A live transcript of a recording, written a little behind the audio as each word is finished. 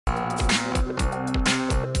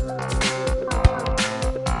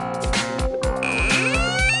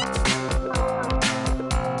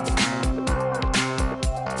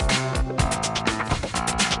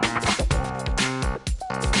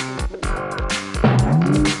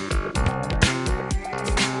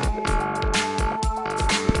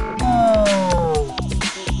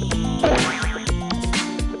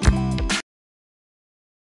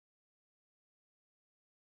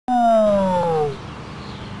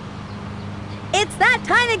It's that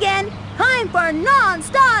time again. Time for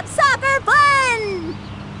non-stop soccer fun!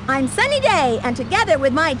 I'm Sunny Day, and together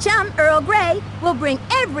with my chum, Earl Grey, we'll bring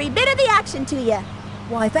every bit of the action to you.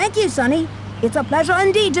 Why, thank you, Sunny. It's a pleasure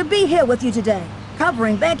indeed to be here with you today,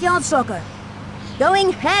 covering backyard soccer.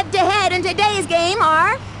 Going head-to-head in today's game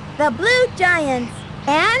are the Blue Giants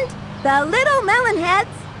and the Little Melonheads.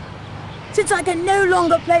 Since I can no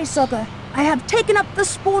longer play soccer, I have taken up the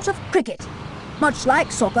sport of cricket. Much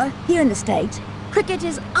like soccer here in the States, cricket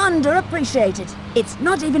is underappreciated. It's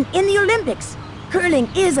not even in the Olympics. Curling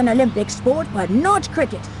is an Olympic sport, but not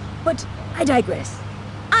cricket. But I digress.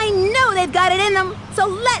 I know they've got it in them, so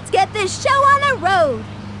let's get this show on the road.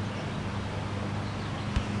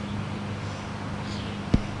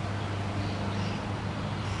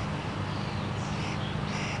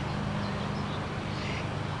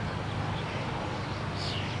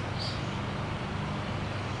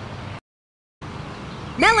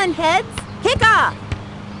 Melonheads, kick off!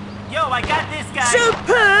 Yo, I got this guy!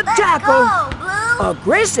 Superb tackle! Go, Blue!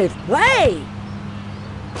 Aggressive play!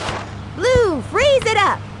 Blue, freeze it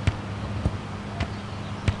up!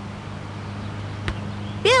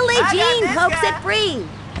 Billie I got Jean this pokes guy. it free!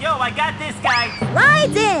 Yo, I got this guy!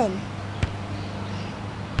 Rides in!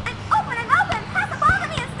 Open! Pass the ball to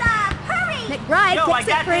me and stop! Hurry! McBride Yo, I kicks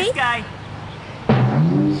it got free this guy!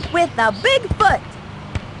 with a big foot.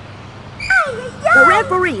 The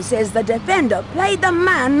referee says the defender played the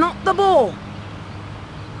man, not the ball.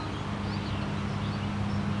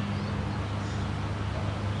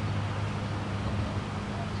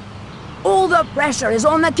 All the pressure is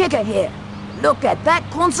on the kicker here. Look at that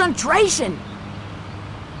concentration.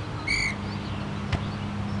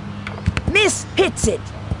 Miss hits it.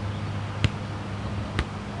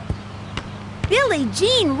 Billie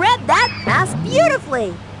Jean read that pass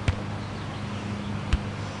beautifully.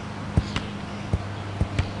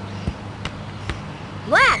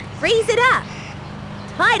 Black frees it up.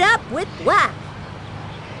 Tied up with Black.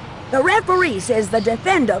 The referee says the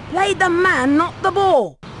defender played the man, not the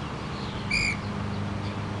ball.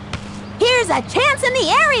 Here's a chance in the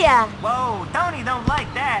area. Whoa, Tony don't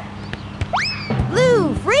like that!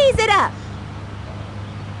 Blue frees it up.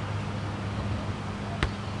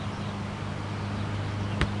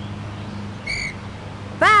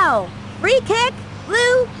 Foul. Free kick.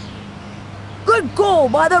 Blue. Good goal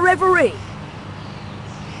by the referee.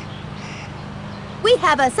 We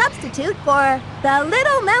have a substitute for the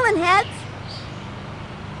Little Melonheads.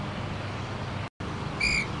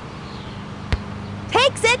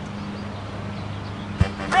 Takes it.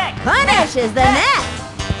 Rick! Punishes the net.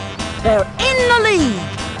 They're in the lead.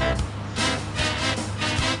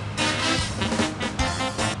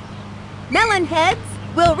 Melonheads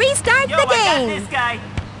will restart Yo, the I got game. this guy!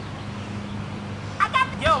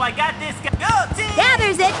 Yo, I got this guy! Go, team!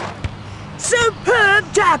 Gathers it. Superb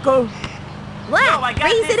tackle. Black Yo, I got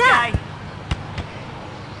frees this it guy! up.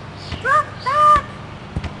 Drop back.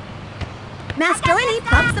 Mastroeni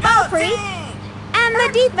pumps the ball Go, free, team! and the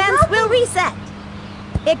defense will reset.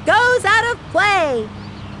 It goes out of play.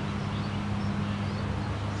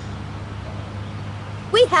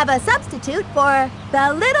 We have a substitute for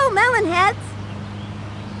the Little Melonheads.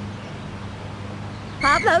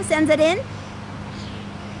 Pablo sends it in.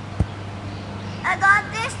 I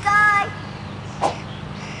got this guy.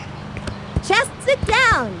 Chests it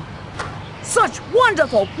down. Such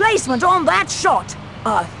wonderful placement on that shot.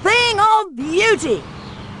 A thing of beauty.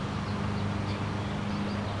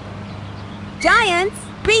 Giants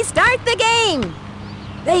restart the game.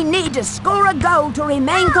 They need to score a goal to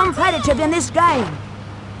remain competitive in this game.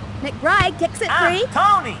 McBride kicks it free.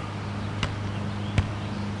 Tony!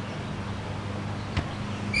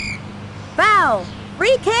 Foul.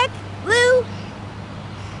 Free kick. Blue.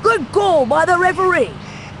 Good goal by the referee.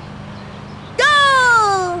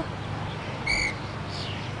 Goal!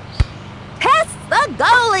 Tests the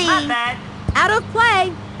goalie. Not bad! Out of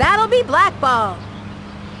play. That'll be black ball.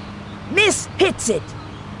 Miss hits it.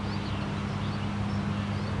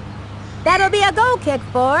 That'll be a goal kick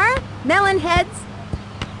for Melonheads.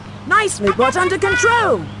 Nicely brought under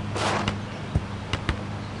control.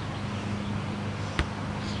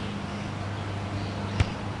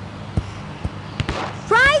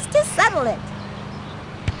 Tries to settle it.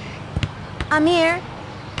 Amir.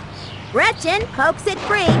 Gretchen pokes it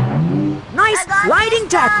free. Nice gliding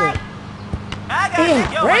tackle. I got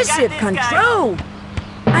it! Yo, I got Impressive this control.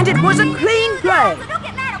 And it was a clean play.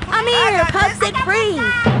 Amir I got pokes this it free.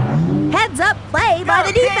 Heads up play by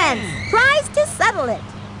the Go, defense. team. Tries to settle it.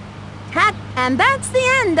 And that's the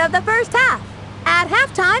end of the first half. At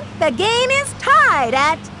halftime, the game is tied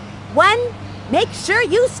at 1-1. Make sure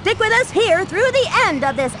you stick with us here through the end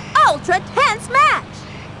of this ultra-tense match.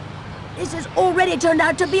 This has already turned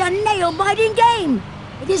out to be a nail-biting game.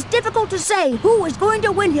 It is difficult to say who is going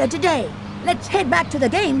to win here today. Let's head back to the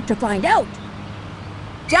game to find out.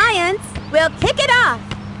 Giants will kick it off.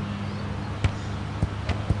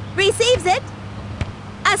 Receives it.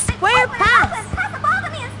 A square pass. Pass the ball to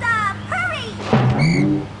me and stuff.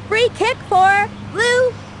 Hurry! Free kick for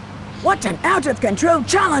Blue. What an out-of-control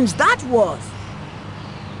challenge that was!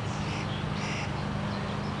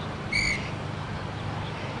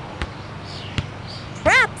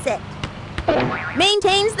 Traps it.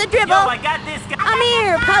 Maintains the dribble. Yo, I got this guy.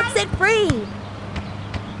 Amir pokes it free.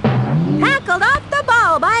 Tackled off the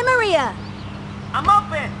ball by Maria. I'm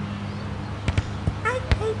open. I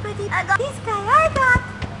pay for the... I got this guy. I got...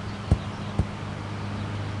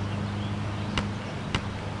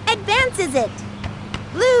 Advances it.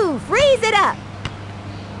 Blue frees it up.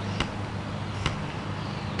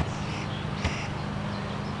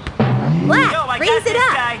 Black Yo, I frees got it this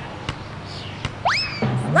up. guy.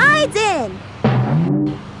 Slides in.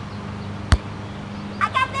 I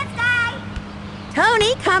got this guy.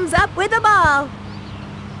 Tony comes up with the ball.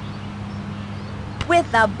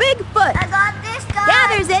 With a big foot. I got this guy.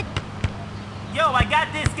 Gathers it. Yo, I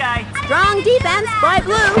got this guy. Strong defense by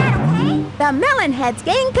Blue. Okay? The Melonheads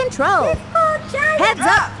gain control. Oh, giant. Heads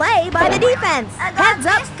up play by the defense. I got Heads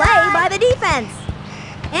up this play guy. by the defense.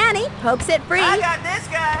 Annie pokes it free. I got this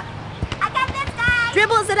guy. I got this guy.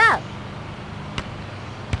 Dribbles it up.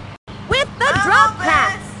 With the I'm drop open.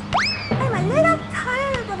 pass. I'm a little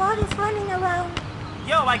tired of all this running around.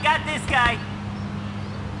 Yo, I got this guy.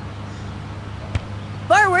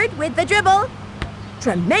 Forward with the dribble.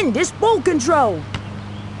 Tremendous ball control!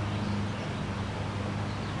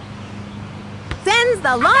 Sends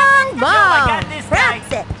the long ball. got this guy.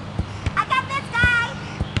 Traps it. I got this guy.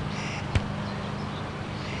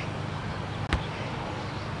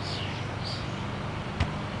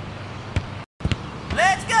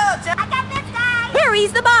 Let's go, John. I got this guy.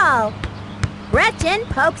 Carries the ball. Gretchen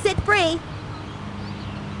pokes it free.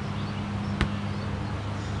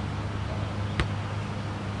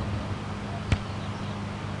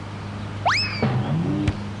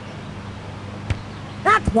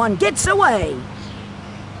 That one gets away!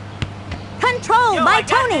 Controlled Yo, by I got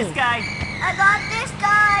Tony. this guy. I got this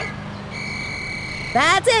guy.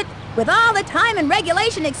 That's it. With all the time and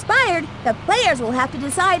regulation expired, the players will have to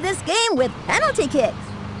decide this game with penalty kicks.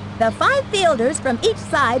 The 5 fielders from each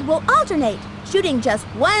side will alternate, shooting just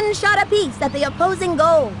 1 shot apiece at the opposing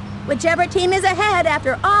goal. Whichever team is ahead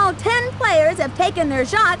after all 10 players have taken their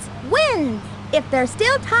shots wins. If they're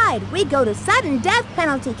still tied, we go to sudden death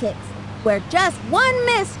penalty kicks, where just 1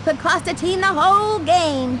 miss could cost a team the whole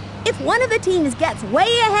game. If one of the teams gets way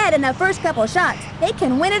ahead in the first couple shots, they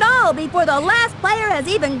can win it all before the last player has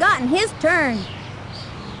even gotten his turn.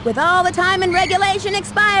 With all the time and regulation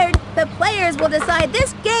expired, the players will decide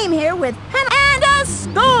this game here with and a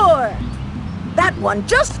score! That one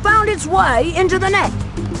just found its way into the net.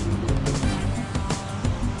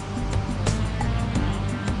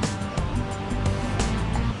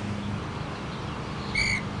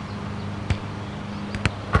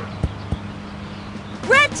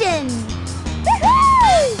 Gretchen!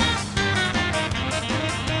 Woohoo!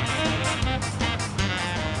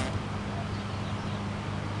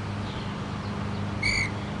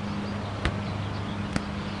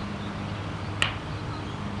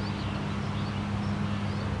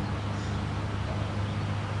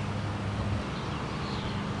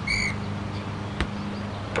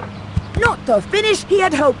 Not the finish he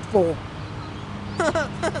had hoped for.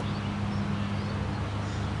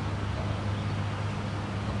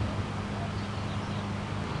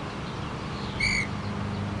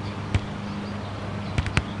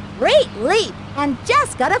 Great leap, and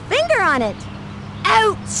just got a finger on it.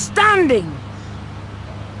 Outstanding!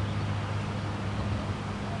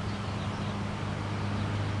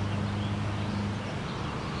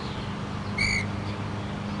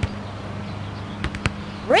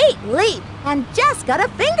 Great leap, and just got a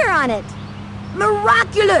finger on it.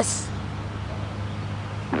 Miraculous!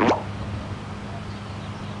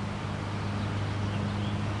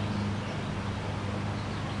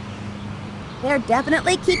 They're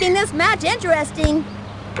definitely keeping this match interesting.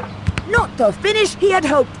 Not the finish he had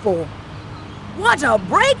hoped for. What a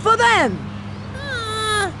break for them!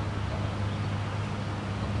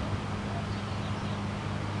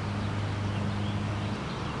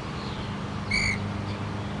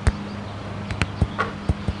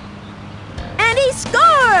 And he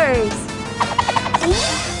scores!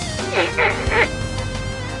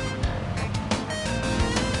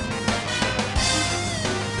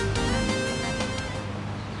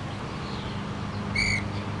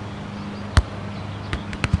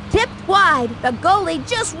 wide. The goalie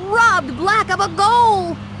just robbed Black of a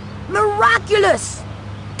goal. Miraculous!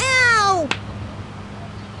 Ow!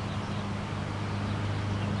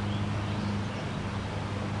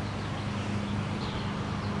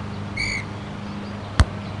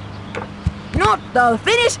 Not the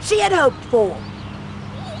finish she had hoped for.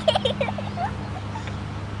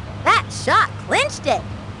 That shot clinched it.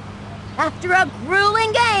 After a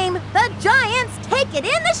grueling game, the Giants take it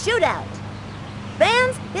in the shootout.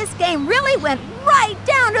 Fans, this game really went right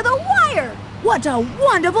down to the wire. What a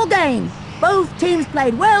wonderful game! Both teams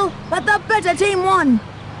played well, but the better team won.